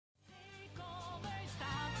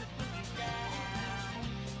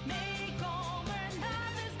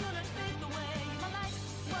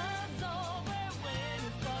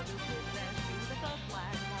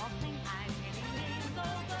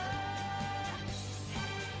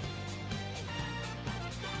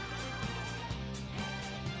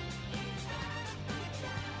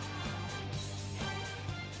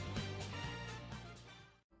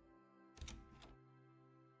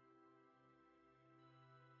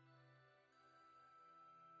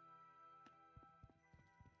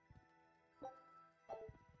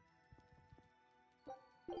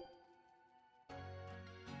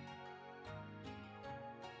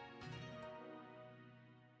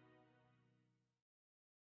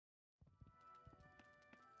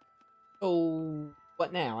So,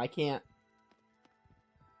 what now? I can't...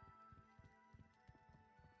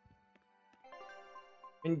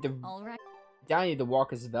 I need to... All right. I need to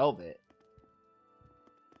walk as Velvet.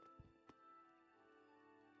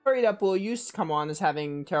 Hurry up, will you? Come on, is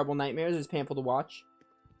having terrible nightmares. It's painful to watch.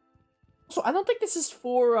 So, I don't think this is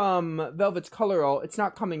for, Velvet's color alt. It's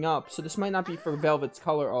not coming up, so this might not be for Velvet's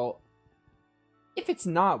color alt. If it's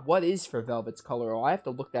not, what is for Velvet's color alt? I have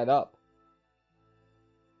to look that up.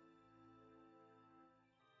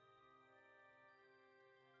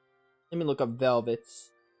 Let me look up Velvet's.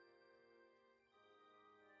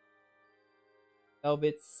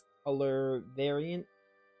 Velvet's color variant.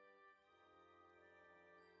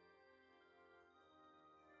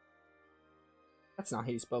 That's not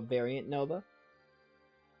how you spell variant, Nova.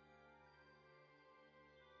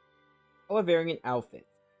 Color variant outfit.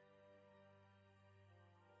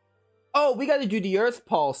 Oh, we gotta do the Earth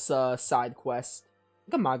Pulse side quest.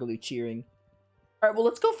 Look at Magalu cheering. Alright, well,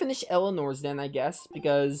 let's go finish Eleanor's then, I guess,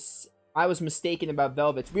 because I was mistaken about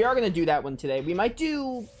Velvet's. We are gonna do that one today. We might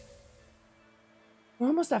do... We're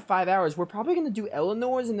almost at 5 hours. We're probably gonna do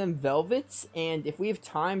Eleanor's and then Velvet's, and if we have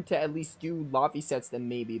time to at least do Laphicet's, then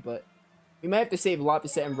maybe, but... We might have to save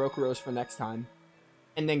Laphicet and Rokuro's for next time.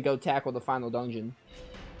 And then go tackle the final dungeon.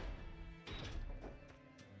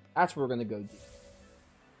 That's what we're gonna go do.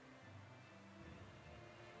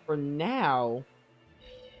 For now...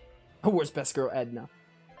 Oh, where's Best Girl Edna?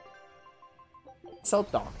 Sell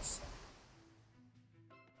dogs.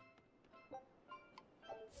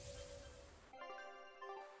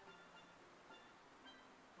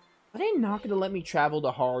 Are they not gonna let me travel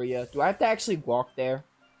to Haria? Do I have to actually walk there?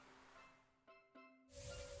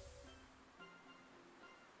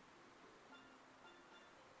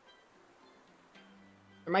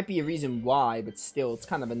 There might be a reason why, but still, it's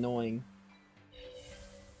kind of annoying.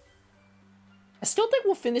 I still think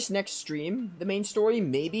we'll finish next stream, the main story,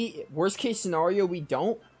 maybe. Worst case scenario, we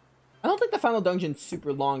don't. I don't think the final dungeon's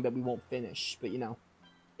super long that we won't finish, but you know,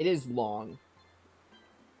 it is long.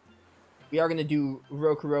 We are going to do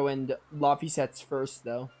Rokuro and Laphicet's first,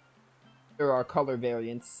 though. There are color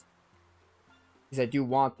variants. Because I do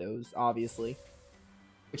want those, obviously.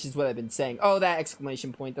 Which is what I've been saying. Oh, that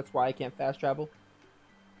exclamation point, that's why I can't fast travel.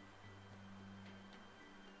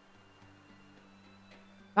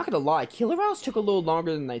 Not gonna lie, Killer Rouse took a little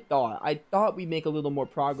longer than I thought. I thought we'd make a little more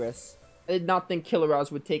progress. I did not think Killer Rouse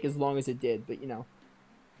would take as long as it did, but you know.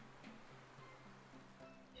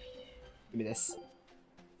 Give me this.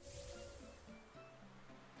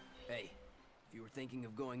 Hey, if you were thinking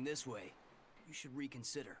of going this way, you should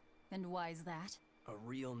reconsider. And why's that? A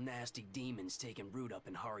real nasty demon's taking root up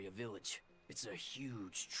in Haria village. It's a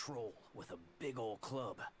huge troll with a big old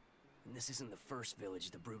club. And this isn't the first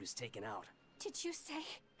village the brute has taken out. Did you say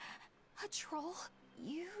a troll?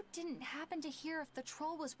 You didn't happen to hear if the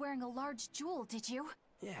troll was wearing a large jewel, did you?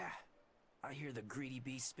 Yeah. I hear the greedy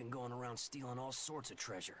beast's been going around stealing all sorts of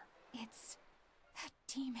treasure. It's that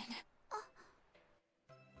demon.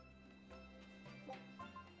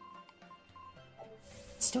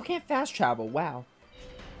 Still can't fast travel, wow.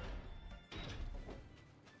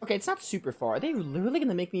 Okay, it's not super far. Are they literally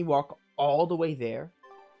gonna make me walk all the way there?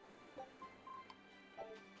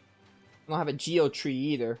 I don't have a Geo tree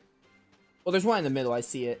either. Well, there's one in the middle, I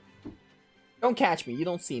see it. Don't catch me, you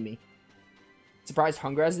don't see me. Surprised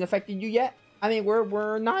hunger hasn't affected you yet? I mean,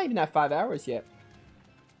 we're not even at 5 hours yet.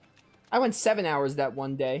 I went 7 hours that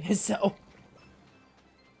one day, so...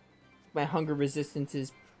 My hunger resistance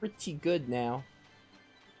is pretty good now.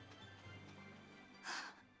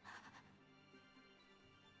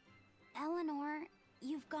 Eleanor,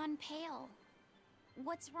 you've gone pale.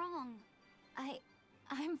 What's wrong?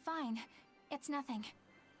 I'm fine. It's nothing.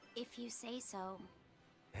 If you say so.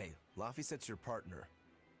 Hey, Laphicet's your partner.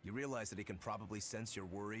 You realize that he can probably sense your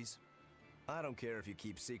worries? I don't care if you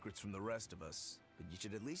keep secrets from the rest of us, but you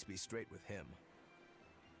should at least be straight with him.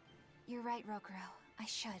 You're right, Rokuro. I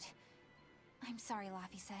should. I'm sorry,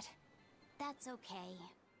 Laphicet. That's okay.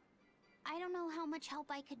 I don't know how much help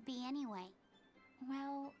I could be anyway.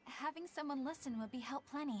 Well, having someone listen would be help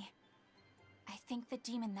plenty. I think the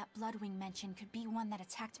demon that Bloodwing mentioned could be one that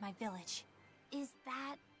attacked my village. Is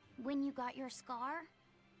that when you got your scar?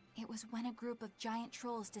 It was when a group of giant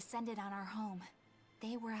trolls descended on our home.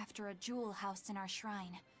 They were after a jewel housed in our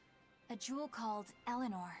shrine. A jewel called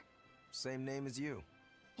Eleanor. Same name as you.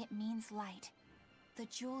 It means light. The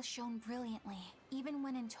jewel shone brilliantly, even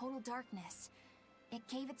when in total darkness. It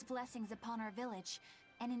gave its blessings upon our village,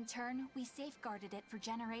 and in turn, we safeguarded it for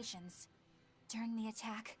generations. During the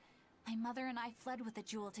attack, my mother and I fled with the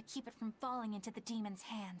jewel to keep it from falling into the demon's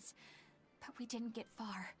hands. But we didn't get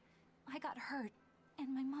far. I got hurt,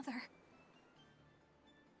 and my mother...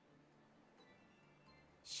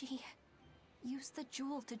 She used the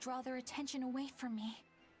jewel to draw their attention away from me.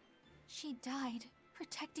 She died,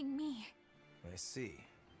 protecting me. I see.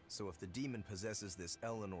 So if the demon possesses this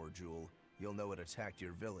Eleanor jewel, you'll know it attacked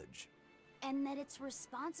your village. And that it's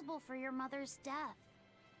responsible for your mother's death.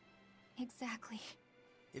 Exactly.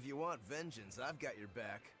 If you want vengeance, I've got your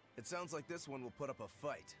back. It sounds like this one will put up a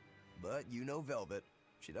fight. But you know Velvet.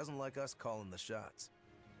 She doesn't like us calling the shots.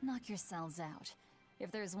 Knock yourselves out.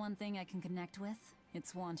 If there's one thing I can connect with,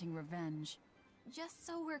 it's wanting revenge. Just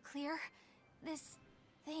so we're clear, this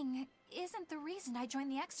thing isn't the reason I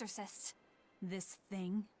joined the Exorcists. This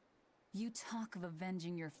thing? You talk of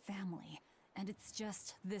avenging your family, and it's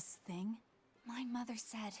just this thing? My mother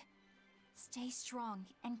said, "Stay strong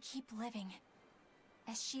and keep living."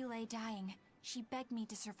 As she lay dying, she begged me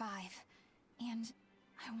to survive. And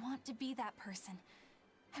I want to be that person.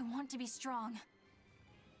 I want to be strong.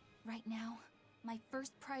 Right now, my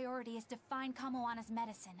first priority is to find Kamoana's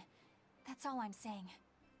medicine. That's all I'm saying.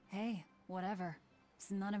 Hey, whatever.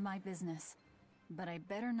 It's none of my business. But I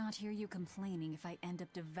better not hear you complaining if I end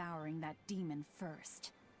up devouring that demon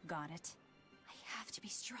first. Got it? I have to be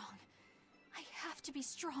strong. I have to be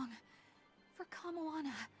strong. For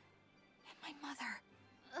Kamoana and my mother.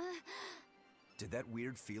 Did that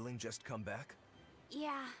weird feeling just come back?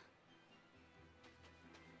 Yeah.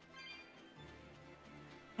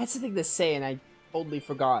 I had something to say and I totally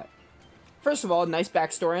forgot. First of all, nice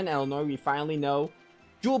backstory on Eleanor. We finally know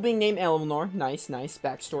Jewel being named Eleanor. Nice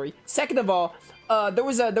backstory. Second of all, there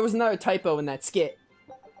was another typo in that skit,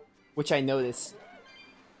 which I noticed.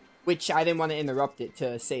 Which I didn't want to interrupt it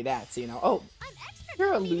to say that. So you know, oh,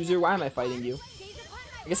 you're a loser. Why am I fighting you?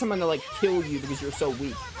 I guess I'm gonna like kill you because you're so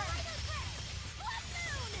weak.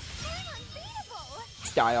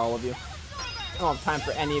 Just die, all of you. I don't have time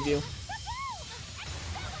for any of you.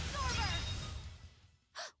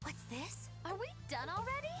 What's this? Are we done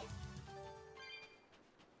already?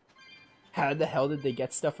 How the hell did they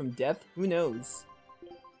get stuff from death? Who knows?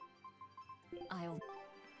 I'll...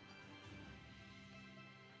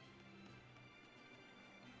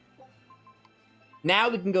 Now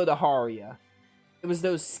we can go to Haria. It was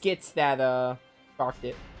those skits that, sparked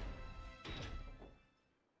it.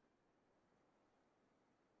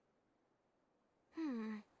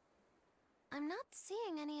 I'm not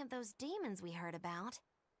seeing any of those demons we heard about.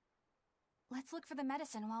 Let's look for the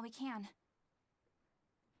medicine while we can.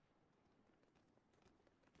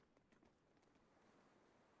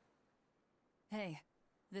 Hey,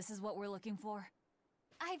 this is what we're looking for?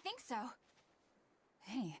 I think so.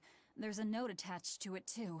 Hey, there's a note attached to it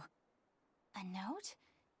too. A note?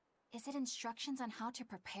 Is it instructions on how to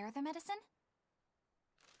prepare the medicine?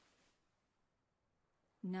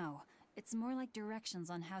 No, it's more like directions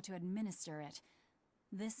on how to administer it.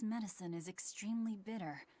 This medicine is extremely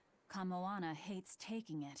bitter. Kamoana hates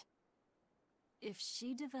taking it. If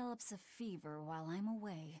she develops a fever while I'm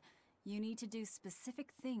away, you need to do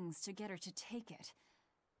specific things to get her to take it.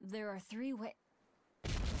 There are 3 ways...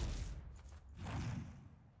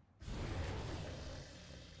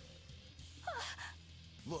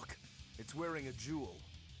 Look, it's wearing a jewel.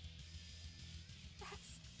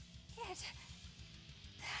 That's it.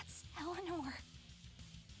 That's Eleanor.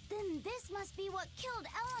 Then this must be what killed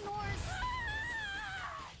Eleanor's...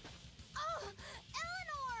 Oh!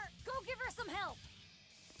 Eleanor! Go give her some help!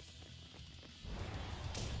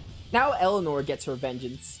 Now Eleanor gets her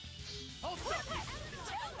vengeance. I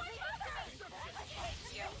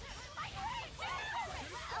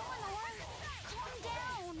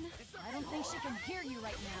don't think she can hear you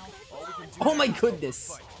right now. Oh my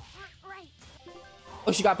goodness! Right.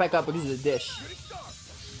 Oh, she got back up because of the dish.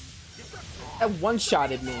 That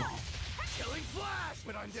one-shotted me. Killing flash!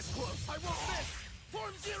 When I'm this close, I won't miss!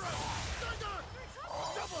 Form 0! Thunder!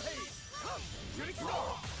 Double haze! Shooting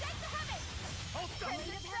star!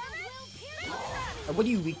 What are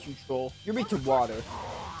you weak to, Troll? You're weak to water.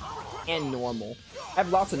 And normal. I have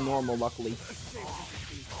lots of normal, luckily.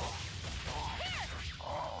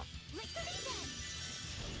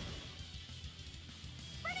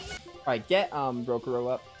 Alright, get,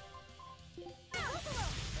 Brokero up.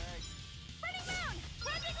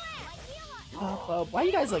 Why are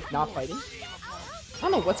you guys, like, not fighting? I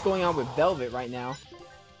don't know what's going on with Velvet right now.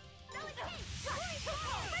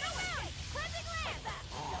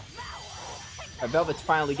 Velvet's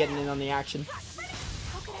finally getting in on the action.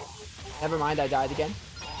 Never mind, I died again.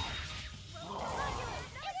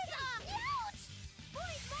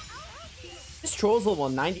 This troll's level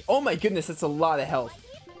 90. Oh my goodness, that's a lot of health.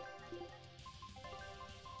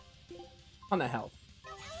 Ton of health.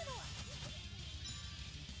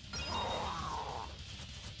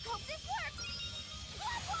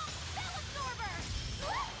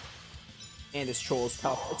 And this troll is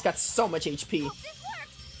tough. It's got so much HP.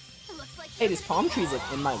 Hey, this palm tree's like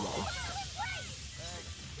in my way.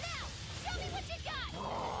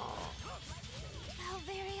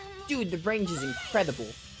 Dude, the range is incredible.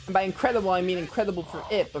 And by incredible, I mean incredible for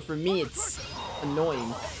it, but for me, it's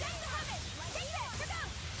annoying.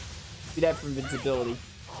 Do that for invincibility.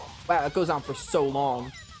 Wow, that goes on for so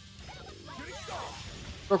long.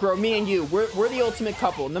 Rokuro, me and you, we're the ultimate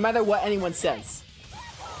couple, no matter what anyone says.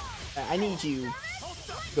 I need you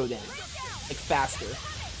to go down. Like, faster.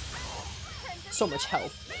 So much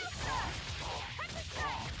health.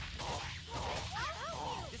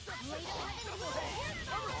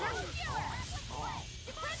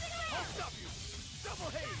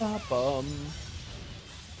 Bum.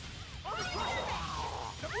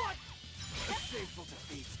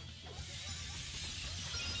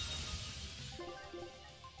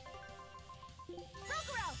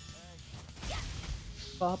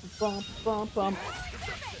 Bum, bum, bum, bum.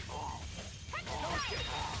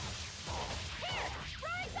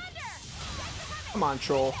 Come on,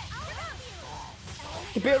 troll.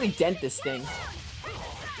 I can barely dent this thing.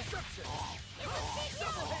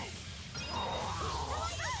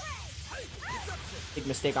 Big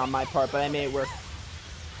mistake on my part, but I made it work.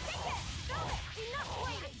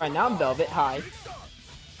 Alright, now I'm Velvet. Hi.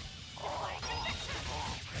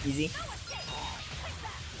 Easy.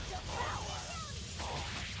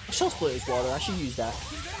 Shell Splitter's water. I should use that.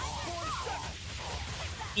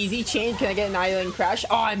 Easy chain. Can I get an island crash?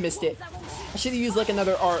 Oh, I missed it. I should have used like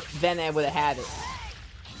another art. Then I would have had it.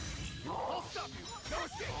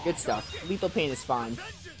 Good stuff. Lethal Pain is fine.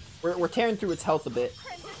 We're tearing through its health a bit.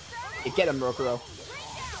 Yeah, get him, Rokuro.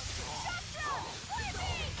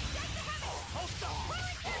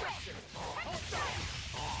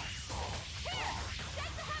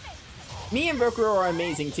 Me and Berseria are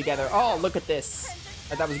amazing together. Oh, look at this.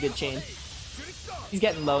 Oh, that was a good chain. He's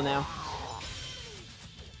getting low now.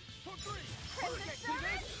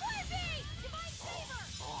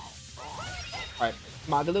 Alright,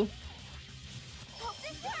 Magalu.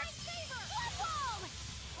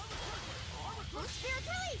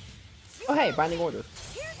 Oh hey, Binding Order.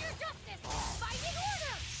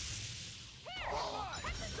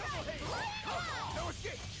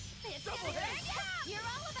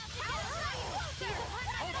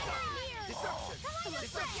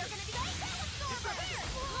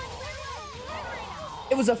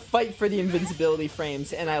 It was a fight for the invincibility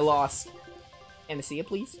frames, and I lost. Anastasia,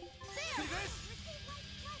 please.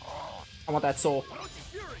 I want that soul.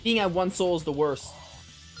 Being at one soul is the worst.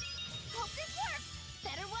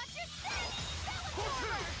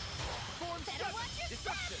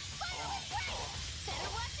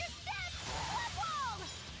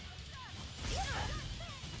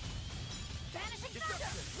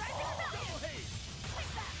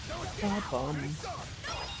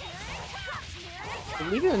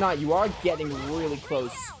 Believe it or not, you are getting really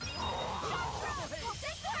close.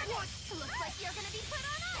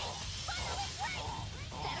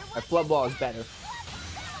 My Flood Ball is better.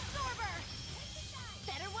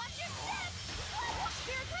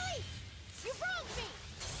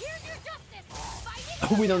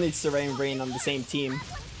 We don't need Serene Rain on the same team.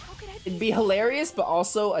 It'd be hilarious, but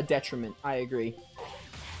also a detriment. I agree.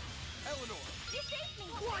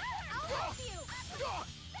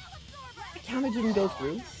 The counter didn't go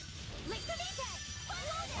through.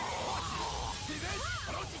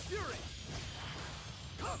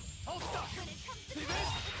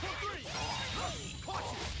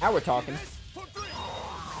 Now we're talking.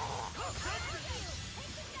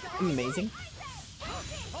 I'm amazing.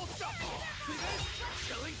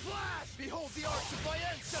 Behold the arts of my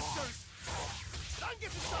ancestors!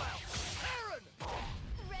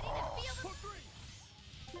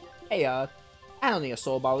 Hey, I don't need a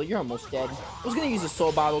soul bottle. You're almost dead. I was gonna use a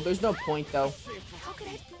soul bottle. There's no point, though.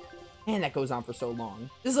 Man, that goes on for so long.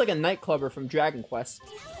 This is like a nightclubber from Dragon Quest.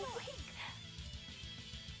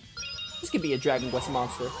 This could be a Dragon Quest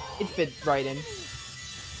monster. It fits right in.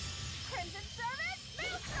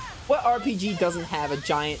 What RPG doesn't have a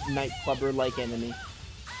giant nightclubber-like enemy?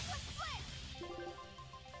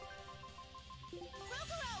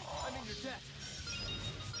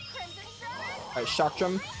 Alright, Shock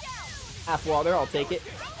Drum. Half water, I'll take it.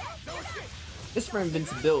 This for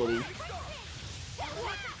invincibility.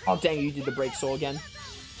 Oh dang, you did the break soul again.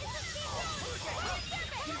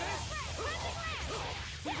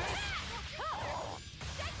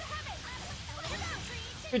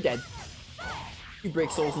 You're dead. You break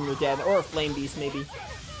souls and you're dead. Or a flame beast, maybe.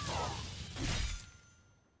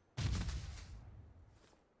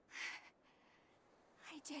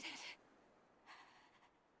 I did it.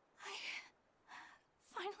 I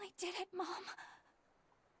finally did it, Mom.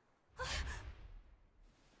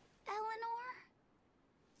 Eleanor?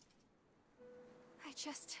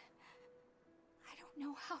 I don't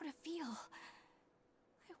know how to feel.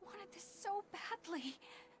 I wanted this so badly.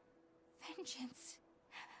 Vengeance.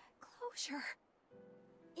 Closure.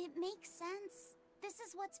 It makes sense. This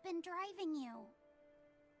is what's been driving you.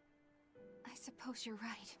 I suppose you're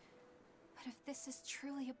right. But if this is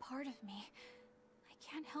truly a part of me, I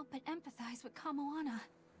can't help but empathize with Kamoana.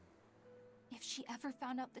 If she ever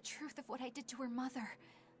found out the truth of what I did to her mother,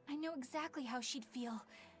 I know exactly how she'd feel.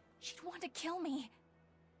 She'd want to kill me.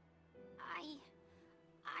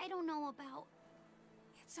 I don't know about...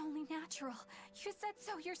 It's only natural. You said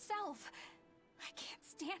so yourself. I can't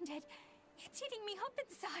stand it. It's eating me up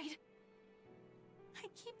inside. I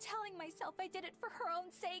keep telling myself I did it for her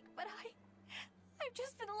own sake, but I've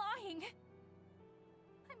just been lying.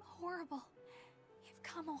 I'm horrible. If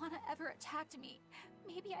Kamoana ever attacked me,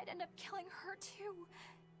 maybe I'd end up killing her too,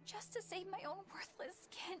 just to save my own worthless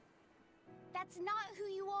skin. That's not who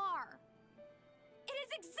you are. It is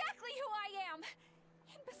exactly who I am!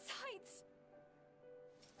 And besides...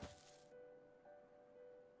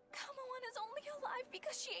 Kamoana's only alive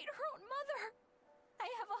because she ate her own mother. I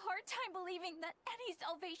have a hard time believing that any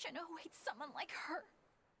salvation awaits someone like her.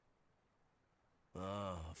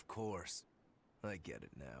 Ah, of course. I get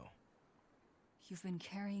it now. You've been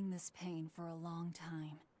carrying this pain for a long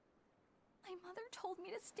time. My mother told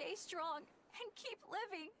me to stay strong and keep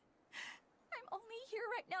living. I'm only here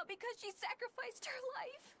right now because she sacrificed her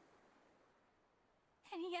life.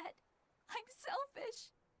 And yet, I'm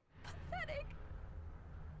selfish, pathetic.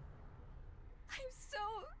 I'm so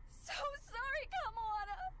sorry,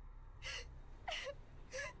 Kamoana.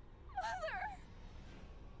 Mother!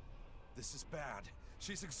 This is bad.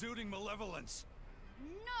 She's exuding malevolence.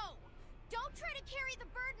 No! Don't try to carry the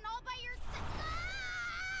burden all by yourself!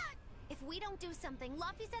 Ah! If we don't do something,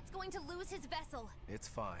 Laphicet's going to lose his vessel. It's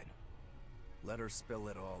fine. Let her spill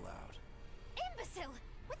it all out. Imbecile!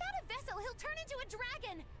 Without a vessel, he'll turn into a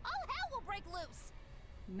dragon! All hell will break loose!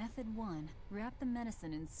 Method 1. Wrap the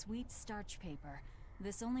medicine in sweet starch paper.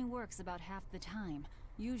 This only works about half the time.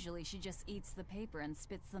 Usually she just eats the paper and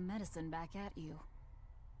spits the medicine back at you.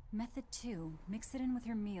 Method 2. Mix it in with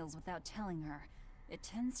her meals without telling her. It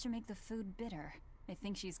tends to make the food bitter. I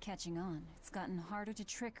think she's catching on. It's gotten harder to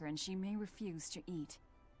trick her and she may refuse to eat.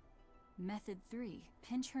 Method 3.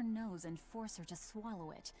 Pinch her nose and force her to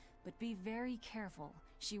swallow it. But be very careful.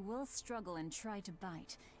 She will struggle and try to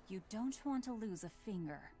bite. You don't want to lose a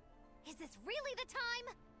finger. Is this really the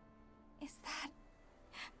time? Is that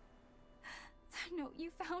note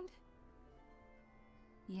you found?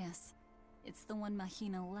 Yes. It's the one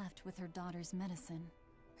Mahina left with her daughter's medicine.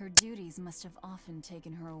 Her duties must have often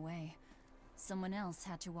taken her away. Someone else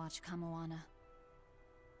had to watch Kamoana.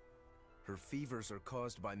 Her fevers are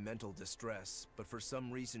caused by mental distress, but for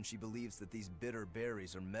some reason she believes that these bitter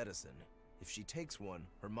berries are medicine. If she takes one,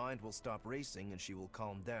 her mind will stop racing and she will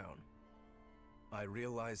calm down. I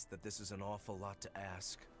realize that this is an awful lot to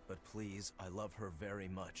ask, but please, I love her very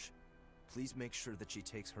much. Please make sure that she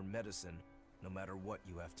takes her medicine, no matter what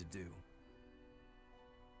you have to do.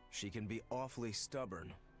 She can be awfully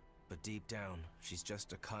stubborn, but deep down, she's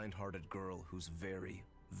just a kind-hearted girl who's very,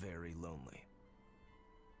 very lonely.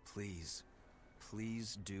 Please,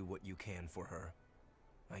 please do what you can for her.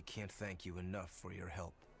 I can't thank you enough for your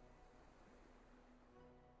help.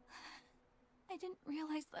 I didn't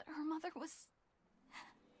realize that her mother was...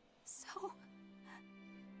 so...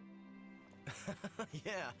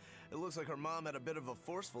 Yeah, it looks like her mom had a bit of a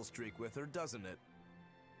forceful streak with her, doesn't it?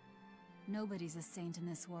 Nobody's a saint in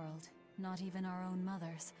this world, not even our own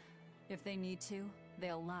mothers. If they need to,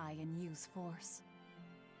 they'll lie and use force.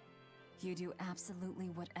 You do absolutely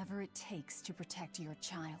whatever it takes to protect your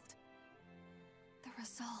child. The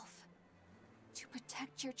resolve to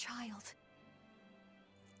protect your child.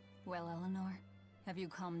 Well, Eleanor, have you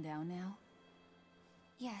calmed down now?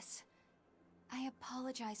 Yes. I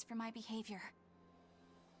apologize for my behavior.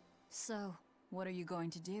 So, what are you going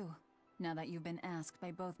to do, now that you've been asked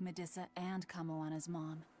by both Medissa and Kamoana's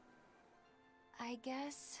mom? I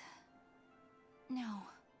guess... no.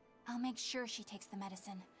 I'll make sure she takes the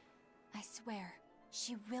medicine. I swear,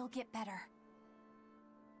 she will get better.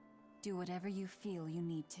 Do whatever you feel you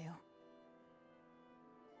need to.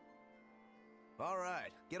 All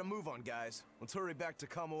right, get a move on, guys. Let's hurry back to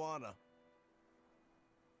Kamoana.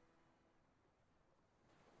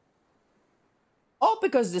 Oh, but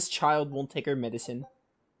because this child won't take her medicine.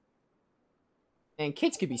 And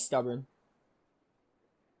kids could be stubborn.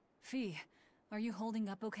 Fee, are you holding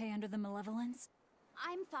up okay under the malevolence?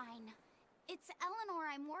 I'm fine. It's Eleanor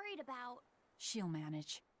I'm worried about. She'll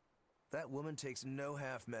manage. That woman takes no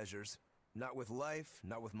half measures. Not with life,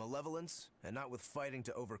 not with malevolence, and not with fighting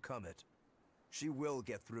to overcome it. She will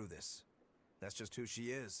get through this. That's just who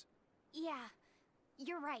she is. Yeah,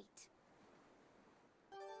 you're right.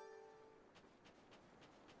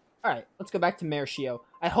 Alright, let's go back to Mercio.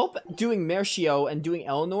 I hope doing Mercio and doing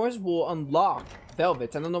Eleanor's will unlock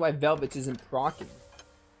Velvet's. I don't know why Velvet's isn't proccing.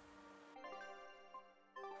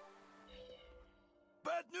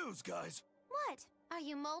 Bad news, guys. What? Are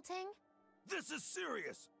you molting? This is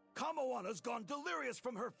serious. Kamawana's gone delirious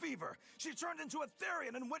from her fever. She turned into a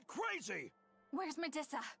Therian and went crazy. Where's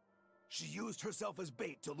Medusa? She used herself as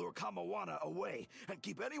bait to lure Kamawana away and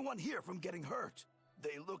keep anyone here from getting hurt.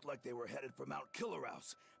 They looked like they were headed for Mount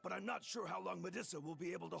Killerhouse, but I'm not sure how long Medusa will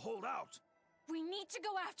be able to hold out. We need to go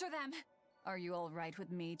after them. Are you all right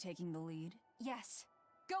with me taking the lead? Yes.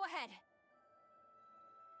 Go ahead.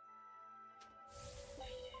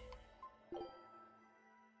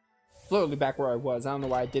 Literally back where I was. I don't know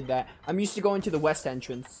why I did that. I'm used to going to the west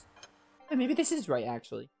entrance. Hey, maybe this is right,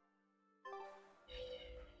 actually.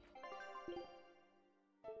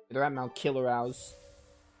 They're at Mount Killerhouse.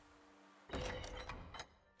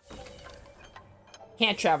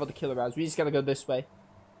 Can't travel to Killerhouse. We just gotta go this way.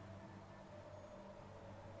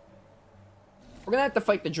 We're gonna have to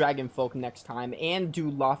fight the dragon folk next time and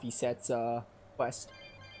do Laphicet's quest.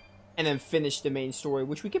 And then finish the main story,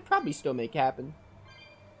 which we could probably still make happen.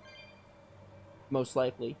 Most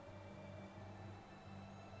likely.